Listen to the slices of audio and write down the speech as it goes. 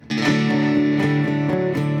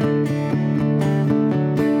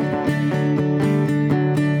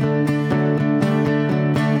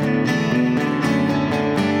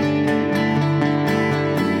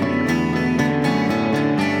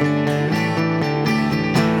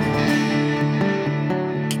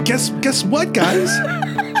guess what, guys?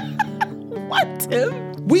 What,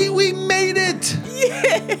 Tim? We made it.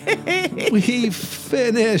 Yay! We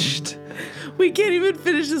finished. We can't even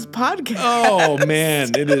finish this podcast. Oh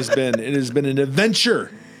man, it has been an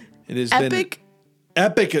adventure. It has Epic. been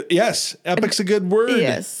epic. Yes, epic's a good word.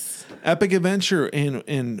 Yes. Epic adventure,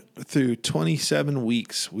 and through 27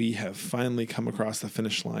 weeks, we have finally come across the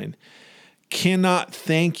finish line. Cannot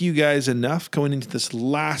thank you guys enough going into this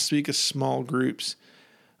last week of small groups.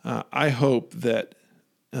 I hope that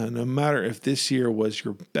no matter if this year was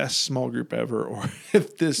your best small group ever, or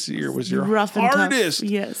if this year was your Rough and hardest tough.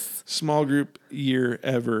 Yes. small group year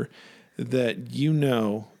ever, that you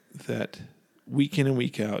know that week in and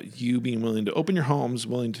week out, you being willing to open your homes,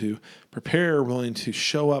 willing to prepare, willing to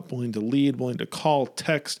show up, willing to lead, willing to call,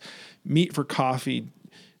 text, meet for coffee,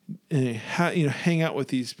 and hang out with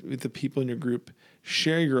the people in your group,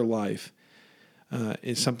 share your life,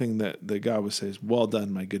 is something that God would say is, well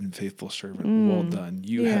done, my good and faithful servant. Well done.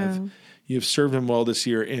 You have served him well this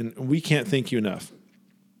year, and we can't thank you enough.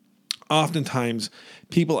 Oftentimes,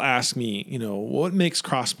 people ask me, what makes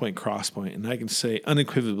Crosspoint? And I can say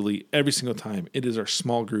unequivocally every single time, it is our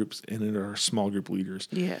small groups and it are our small group leaders.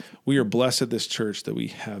 Yeah. We are blessed at this church that we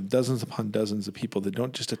have dozens upon dozens of people that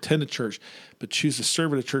don't just attend a church, but choose to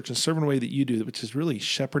serve at a church and serve in a way that you do, which is really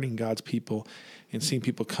shepherding God's people and seeing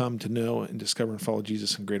people come to know and discover and follow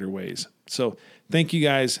Jesus in greater ways. So thank you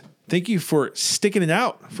guys. Thank you for sticking it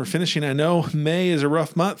out, for finishing. I know May is a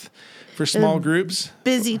rough month for small groups.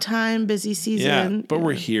 Busy time, busy season. Yeah, but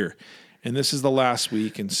we're here. And this is the last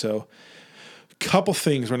week. And so a couple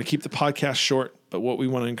things. We're going to keep the podcast short, but what we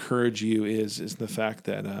want to encourage you is the fact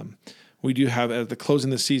that we do have, at the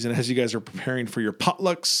closing of the season, as you guys are preparing for your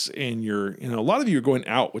potlucks and a lot of you are going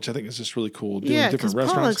out, which I think is just really cool. Doing different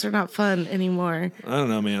restaurants. Potlucks are not fun anymore. I don't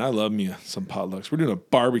know, man. I love me some potlucks. We're doing a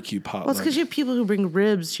barbecue potluck. Well, it's because you have people who bring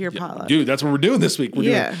ribs to your potluck. Dude, that's what we're doing this week.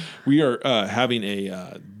 We are having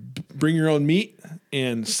a bring your own meat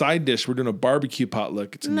and side dish. We're doing a barbecue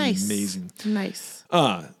potluck. It's amazing. Nice.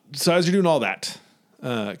 So as you're doing all that,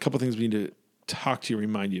 a couple things we need to talk to you,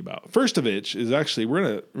 remind you about. First of which is actually, we're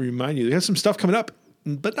going to remind you, we have some stuff coming up,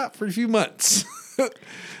 but not for a few months.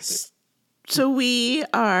 So we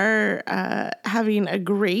are having a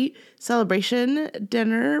great celebration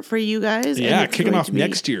dinner for you guys. Yeah, kicking off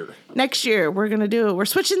next year. Next year, we're going to do it. We're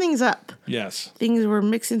switching things up. Yes. We're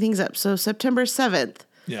mixing things up. So September 7th.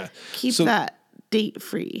 Yeah. Keep that date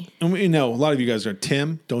free. And we know a lot of you guys are,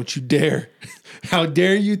 Tim, don't you dare. How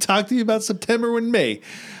dare you talk to me about September and May?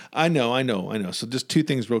 I know. So just two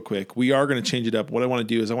things real quick. We are going to change it up. What I want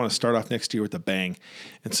to do is I want to start off next year with a bang.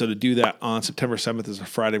 And so to do that on September 7th is a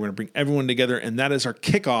Friday, we're going to bring everyone together, and that is our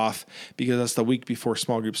kickoff because that's the week before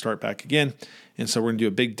small groups start back again. And so we're going to do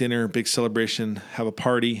a big dinner, big celebration, have a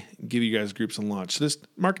party, give you guys groups and launch. So just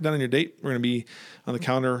mark it down on your date. We're going to be on the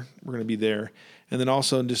calendar. We're going to be there. And then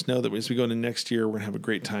also just know that as we go into next year, we're going to have a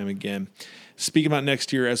great time again. Speaking about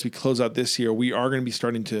next year, as we close out this year, we are going to be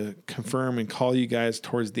starting to confirm and call you guys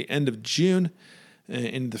towards the end of June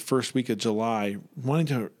and the first week of July, wanting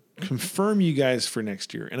to confirm you guys for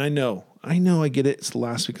next year. And I know, I get it. It's the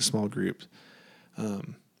last week of small groups.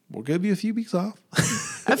 We'll give you a few weeks off.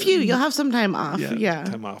 You'll have some time off. Yeah.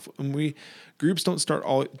 Time off. And groups don't start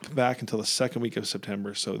all back until the second week of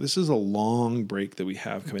September. So this is a long break that we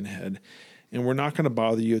have coming ahead. And we're not going to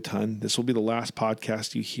bother you a ton. This will be the last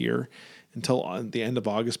podcast you hear until the end of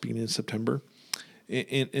August, beginning of September,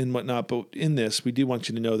 and whatnot. But in this, we do want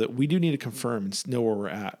you to know that we do need to confirm and know where we're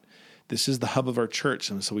at. This is the hub of our church,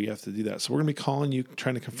 and so we have to do that. So we're going to be calling you,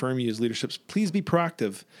 trying to confirm you as leaderships. Please be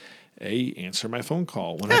proactive. Answer my phone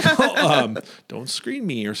call when I call. Don't screen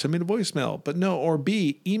me or send me the voicemail. But no, or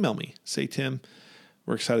B, email me. Say, Tim,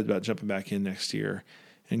 we're excited about jumping back in next year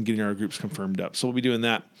and getting our groups confirmed up. So we'll be doing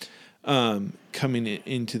that. Coming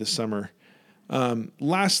into the summer.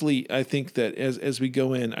 Lastly, I think that as we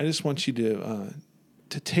go in, I just want you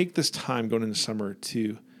to take this time going into summer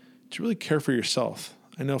to really care for yourself.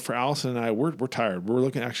 I know for Allison and I, we're tired. We're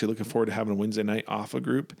looking forward to having a Wednesday night off a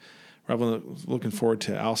group. We're looking forward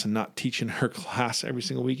to Allison not teaching her class every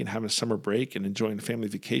single week and having a summer break and enjoying the family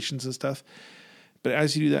vacations and stuff. But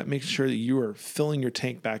as you do that, make sure that you are filling your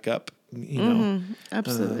tank back up.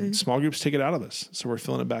 Absolutely. Small groups take it out of us. So we're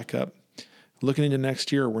filling it back up. Looking into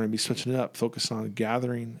next year, we're going to be switching it up, focusing on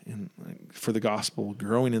gathering for the gospel,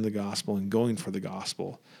 growing in the gospel, and going for the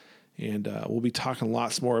gospel. And we'll be talking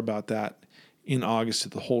lots more about that in August to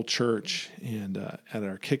the whole church and at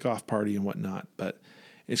our kickoff party and whatnot. But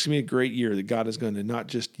it's going to be a great year that God is going to not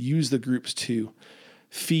just use the groups to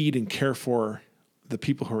feed and care for the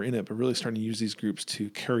people who are in it, but really starting to use these groups to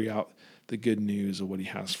carry out the good news of what he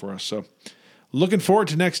has for us. So looking forward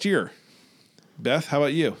to next year. Beth, how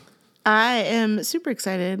about you? I am super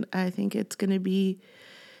excited. I think it's going to be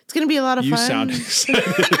a lot of fun. You sound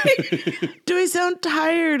excited. Do I sound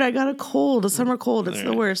tired? I got a cold, a summer cold. It's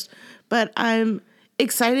the worst. But I'm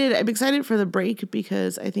excited. I'm excited for the break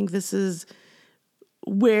because I think this is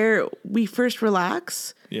where we first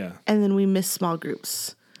relax. Yeah. And then we miss small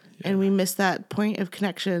groups. Yeah. And we miss that point of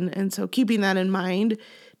connection. And so keeping that in mind,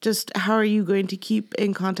 just how are you going to keep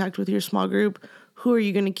in contact with your small group? Who are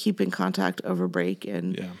you going to keep in contact over break?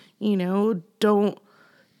 And,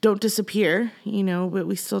 don't disappear, but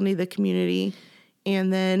we still need the community.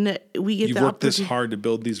 And then we get You've worked this hard to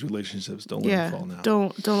build these relationships. Don't let them fall now.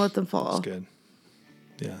 Don't let them fall. That's good.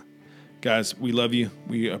 Yeah. Guys, we love you.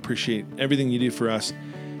 We appreciate everything you do for us.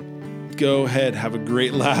 Go ahead, have a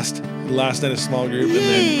great last night of small group.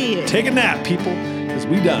 Yay. And then take a nap, people, because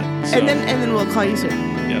we done. So. And then we'll call you soon.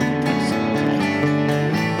 Yeah.